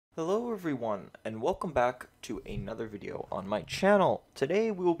Hello everyone, and welcome back to another video on my channel. Today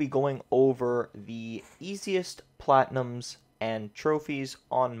we will be going over the easiest platinums and trophies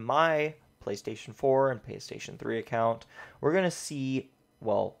on my PlayStation 4 and PlayStation 3 account. We're going to see,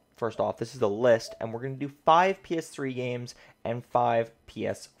 well, first off, this is the list, and we're going to do 5 PS3 games and 5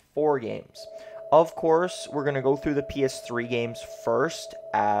 PS4 games. Of course, we're going to go through the PS3 games first,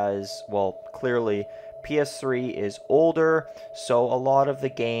 as, well, clearly PS3 is older, so a lot of the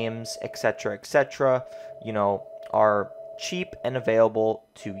games, etc., are cheap and available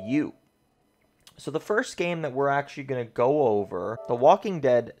to you. So the first game that we're actually going to go over, The Walking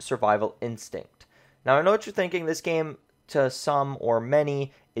Dead Survival Instinct. Now, I know what you're thinking. This game, to some or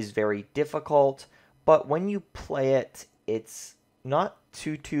many, is very difficult, but when you play it, it's not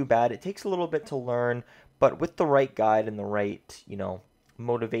too bad. It takes a little bit to learn, but with the right guide and the right,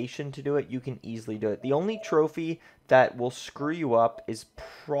 motivation to do it, you can easily do it. The only trophy that will screw you up is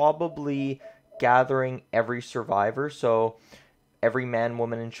probably gathering every survivor. So every man,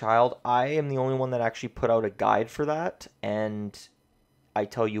 woman, and child. I am the only one that actually put out a guide for that, and I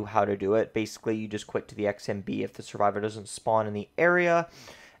tell you how to do it. Basically, you just quit to the XMB if the survivor doesn't spawn in the area,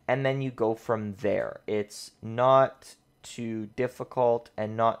 and then you go from there. It's not too difficult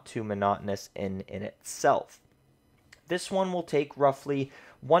and not too monotonous in itself. This one will take roughly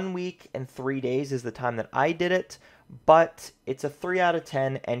 1 week and 3 days is the time that I did it, but it's a 3 out of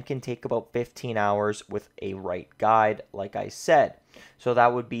 10 and can take about 15 hours with a right guide, like I said. So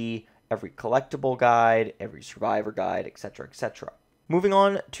that would be every collectible guide, every survivor guide, etc. Moving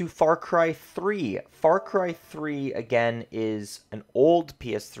on to Far Cry 3. Far Cry 3, again, is an old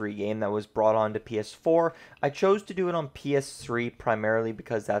PS3 game that was brought on to PS4. I chose to do it on PS3 primarily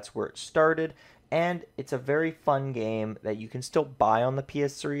because that's where it started, and it's a very fun game that you can still buy on the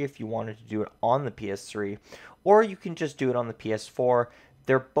PS3 if you wanted to do it on the PS3, or you can just do it on the PS4.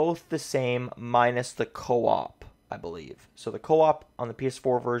 They're both the same, minus the co-op, I believe. So the co-op on the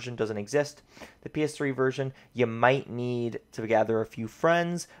PS4 version doesn't exist. The PS3 version, you might need to gather a few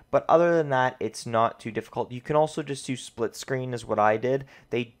friends, but other than that, it's not too difficult. You can also just do split screen, is what I did.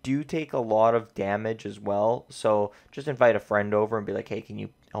 They do take a lot of damage as well, so just invite a friend over and be like, hey, can you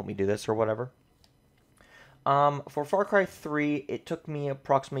help me do this or whatever. For Far Cry 3, it took me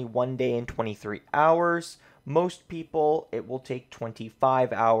approximately 1 day and 23 hours. Most people, it will take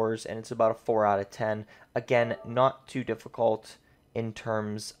 25 hours, and it's about a 4 out of 10. Again, not too difficult in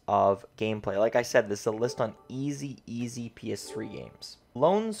terms of gameplay. Like I said, this is a list on easy PS3 games.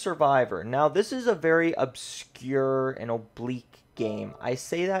 Lone Survivor. Now, this is a very obscure and oblique game. I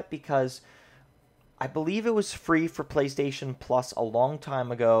say that because I believe it was free for PlayStation Plus a long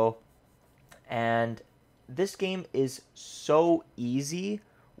time ago, and this game is so easy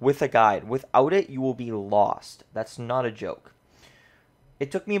with a guide. Without it, you will be lost. That's not a joke.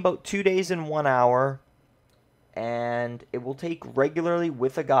 It took me about 2 days and 1 hour, and it will take regularly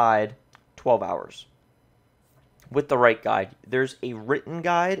with a guide 12 hours. With the right guide. There's a written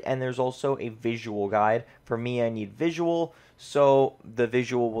guide, and there's also a visual guide. For me, I need visual, so the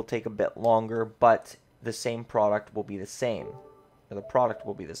visual will take a bit longer, but the same product will be the same. The product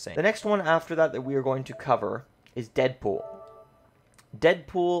will be the same. The next one after that we are going to cover is DeadPool.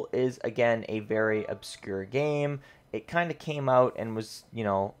 DeadPool is, again, a very obscure game. It kind of came out and was,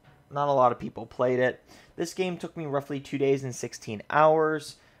 not a lot of people played it. This game took me roughly 2 days and 16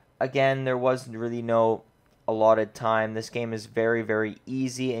 hours. Again, there was really no allotted time. This game is very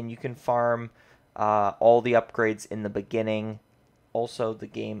easy, and you can farm all the upgrades in the beginning. Also, the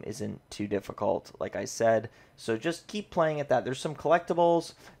game isn't too difficult, like I said, so just keep playing at that. There's some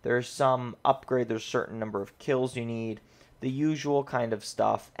collectibles, there's some upgrade, there's a certain number of kills you need, the usual kind of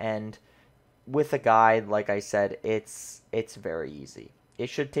stuff, and with a guide, like I said, it's very easy. It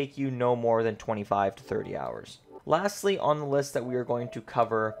should take you no more than 25 to 30 hours. Lastly on the list that we are going to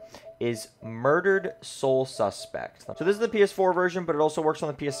cover is Murdered Soul Suspect. So this is the PS4 version, but it also works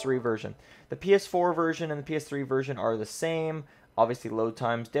on the PS3 version. The PS4 version and the PS3 version are the same. Obviously, load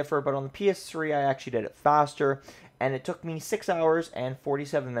times differ, but on the PS3, I actually did it faster, and it took me 6 hours and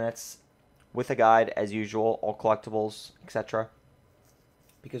 47 minutes with a guide, as usual, all collectibles, etc.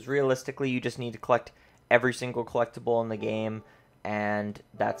 Because realistically, you just need to collect every single collectible in the game, and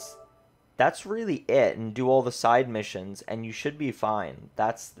that's really it, and do all the side missions, and you should be fine.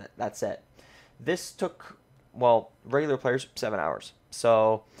 That's it. This took, well, regular players, 7 hours.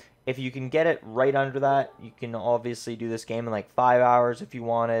 So if you can get it right under that, you can obviously do this game in like 5 hours if you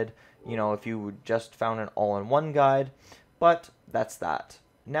wanted, if you just found an all-in-one guide, but that's that.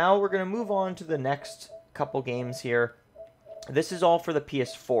 Now we're going to move on to the next couple games here. This is all for the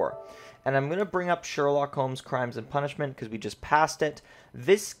PS4, and I'm going to bring up Sherlock Holmes Crimes and Punishment because we just passed it.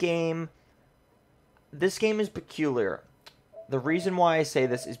 This game is peculiar. The reason why I say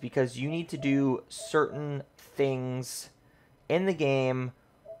this is because you need to do certain things in the game.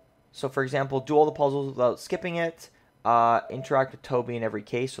 So, for example, do all the puzzles without skipping it. Interact with Toby in every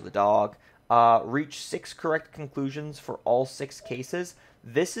case, or the dog. Reach 6 correct conclusions for all 6 cases.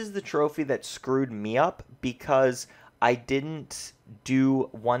 This is the trophy that screwed me up because I didn't do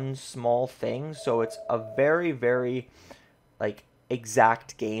one small thing. So it's a very, very, like,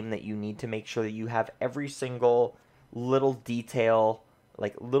 exact game that you need to make sure that you have every single little detail,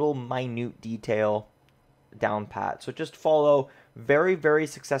 like little minute detail down pat. So just follow very, very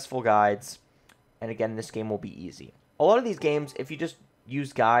successful guides, and again, this game will be easy. A lot of these games, if you just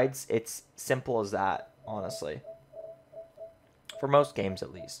use guides, it's simple as that, honestly. For most games,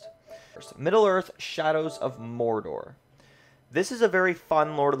 at least. First, Middle-earth: Shadows of Mordor. This is a very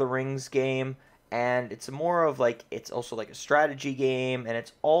fun Lord of the Rings game, and it's more of like, it's also like a strategy game, and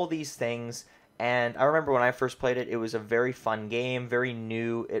it's all these things. And I remember when I first played it, it was a very fun game, very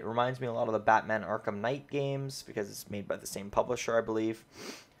new. It reminds me a lot of the Batman Arkham Knight games because it's made by the same publisher, I believe.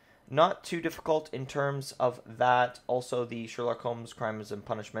 Not too difficult in terms of that. Also, the Sherlock Holmes Crimes and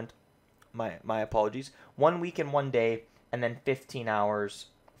Punishment. My apologies. 1 week and 1 day, and then 15 hours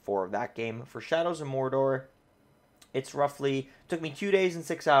for that game. For Shadows of Mordor, it's roughly, took me 2 days and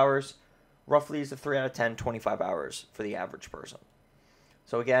 6 hours. Roughly is a 3 out of 10, 25 hours for the average person.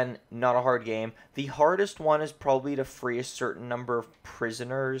 So again, not a hard game. The hardest one is probably to free a certain number of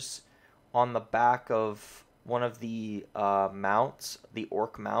prisoners on the back of one of the mounts, the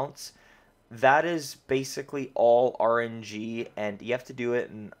orc mounts. That is basically all RNG, and you have to do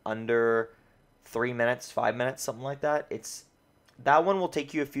it in under 3 minutes, 5 minutes, something like that. That one will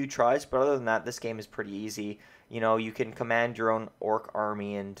take you a few tries, but other than that, this game is pretty easy. You know, you can command your own orc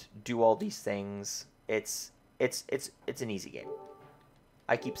army and do all these things. It's an easy game.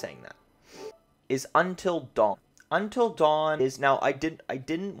 I keep saying that. Is Until Dawn. Until Dawn is, now I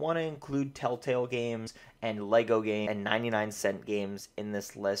didn't want to include Telltale games and Lego games and 99-cent games in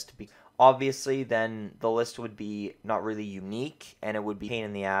this list. Obviously, then the list would be not really unique, and it would be a pain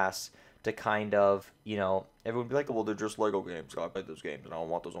in the ass to kind of, you know, everyone would be like, well, they're just Lego games. I played those games, and I don't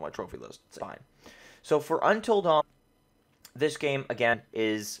want those on my trophy list. It's fine. So for Until Dawn, this game, again,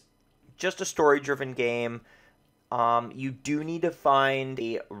 is just a story-driven game. You do need to find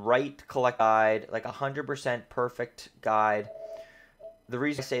a right collect guide, like 100% perfect guide. The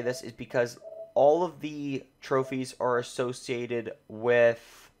reason I say this is because all of the trophies are associated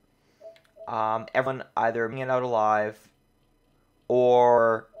with everyone either making it out alive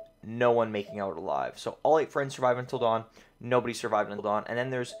or no one making out alive. So all 8 friends survive until dawn. Nobody survived until dawn. And then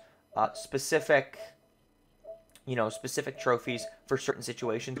there's specific trophies for certain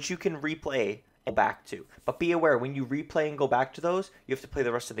situations, which you can replay and go back to. But be aware, when you replay and go back to those, you have to play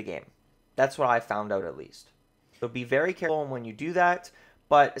the rest of the game. That's what I found out, at least. So be very careful when you do that.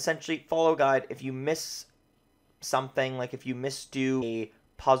 But essentially, follow guide. If you miss something, like if you misdo a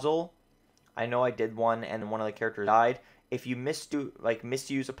puzzle, I know I did one and one of the characters died. If you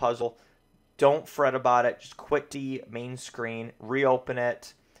misuse a puzzle, don't fret about it. Just quit the main screen, reopen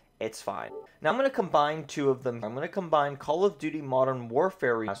it. It's fine. Now I'm going to combine 2 of them. I'm going to combine Call of Duty Modern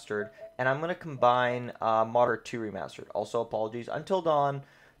Warfare Remastered, and I'm going to combine Modern 2 Remastered. Also, apologies. Until Dawn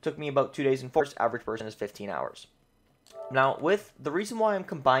took me about 2 days and 4 hours. Average person is 15 hours. Now, the reason why I'm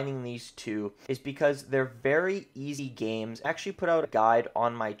combining these 2 is because they're very easy games. I actually put out a guide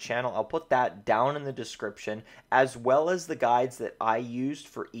on my channel. I'll put that down in the description, as well as the guides that I used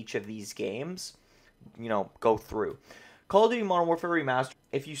for each of these games. You know, go through. Call of Duty Modern Warfare Remastered,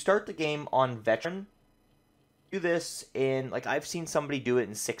 if you start the game on Veteran, do this in, like, I've seen somebody do it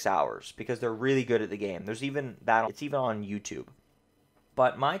in 6 hours because they're really good at the game. There's even that, it's even on YouTube.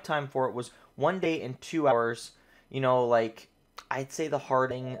 But my time for it was 1 day and 2 hours. You know, like, I'd say the hard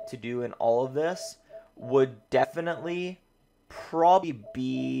thing to do in all of this would definitely probably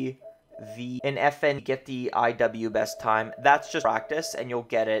be an FN, get the IW best time. That's just practice, and you'll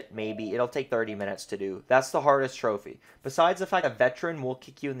get it. Maybe it'll take 30 minutes to do. That's the hardest trophy. Besides the fact that Veteran will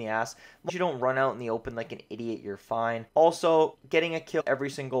kick you in the ass, if you don't run out in the open like an idiot, you're fine. Also, getting a kill every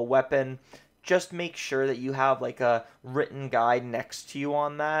single weapon. Just make sure that you have like a written guide next to you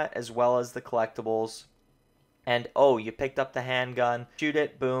on that, as well as the collectibles. And oh, you picked up the handgun. Shoot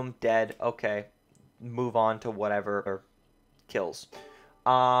it, boom, dead. Okay, move on to whatever, or kills.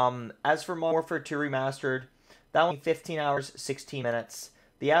 As for Modern Warfare 2 Remastered, that one 15 hours, 16 minutes.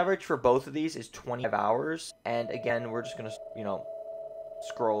 The average for both of these is 25 hours. And again, we're just going to, you know,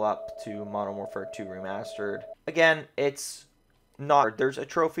 scroll up to Modern Warfare 2 Remastered. Again, it's not hard. There's a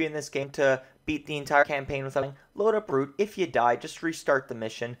trophy in this game to beat the entire campaign without load up route. If you die, just restart the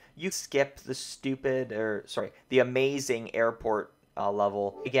mission. You skip the the amazing airport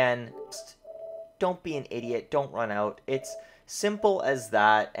level. Again, just don't be an idiot. Don't run out. It's simple as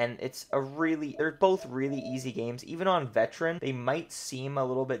that, and they're both really easy games. Even on veteran, they might seem a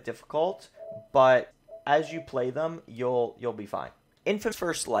little bit difficult, but as you play them, you'll be fine. Infamous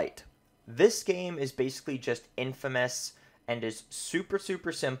First Light. This game is basically just Infamous and is super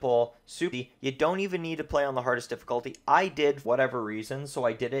simple. You don't even need to play on the hardest difficulty. I did, for whatever reason, so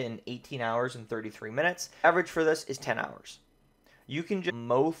I did it in 18 hours and 33 minutes. Average for this is 10 hours. You can just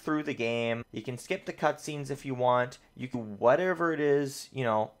mow through the game. You can skip the cutscenes if you want. You can whatever it is,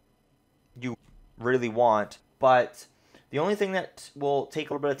 you really want. But the only thing that will take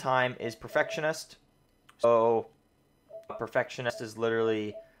a little bit of time is Perfectionist. So Perfectionist is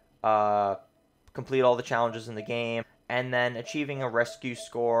literally complete all the challenges in the game, and then achieving a rescue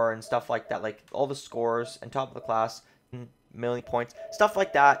score and stuff like that, like all the scores and top of the class, million points, stuff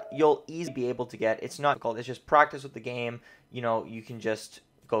like that, you'll easily be able to get. It's not difficult. It's just practice with the game. You can just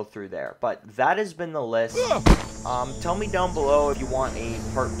go through there. But that has been the list. Tell me down below if you want a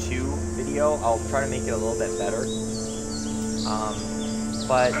part 2 video. I'll try to make it a little bit better.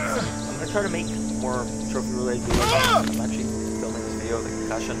 But I'm going to try to make more trophy-related videos. I'm actually filming this video with a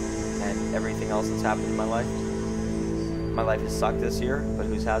concussion and everything else that's happened in my life. My life has sucked this year, but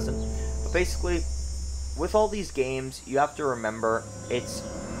whose hasn't? But basically, with all these games, you have to remember it's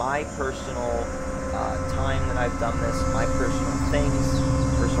my personal time that I've done this, my personal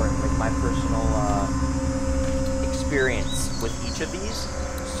my personal experience with each of these.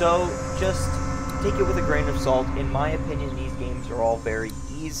 So just take it with a grain of salt. In my opinion, these games are all very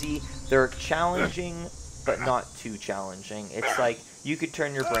easy. They're challenging, but not too challenging. It's like you could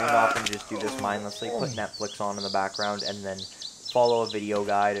turn your brain off and just do this mindlessly, put Netflix on in the background, and then follow a video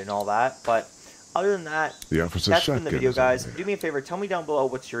guide and all that. But other than that, that's been the video, guys. Do me a favor, tell me down below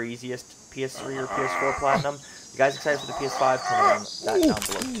what's your easiest PS3 or PS4 Platinum. You guys excited for the PS5? Tell me that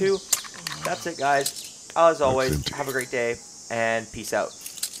down below too. That's it, guys. As always, have a great day, and peace out.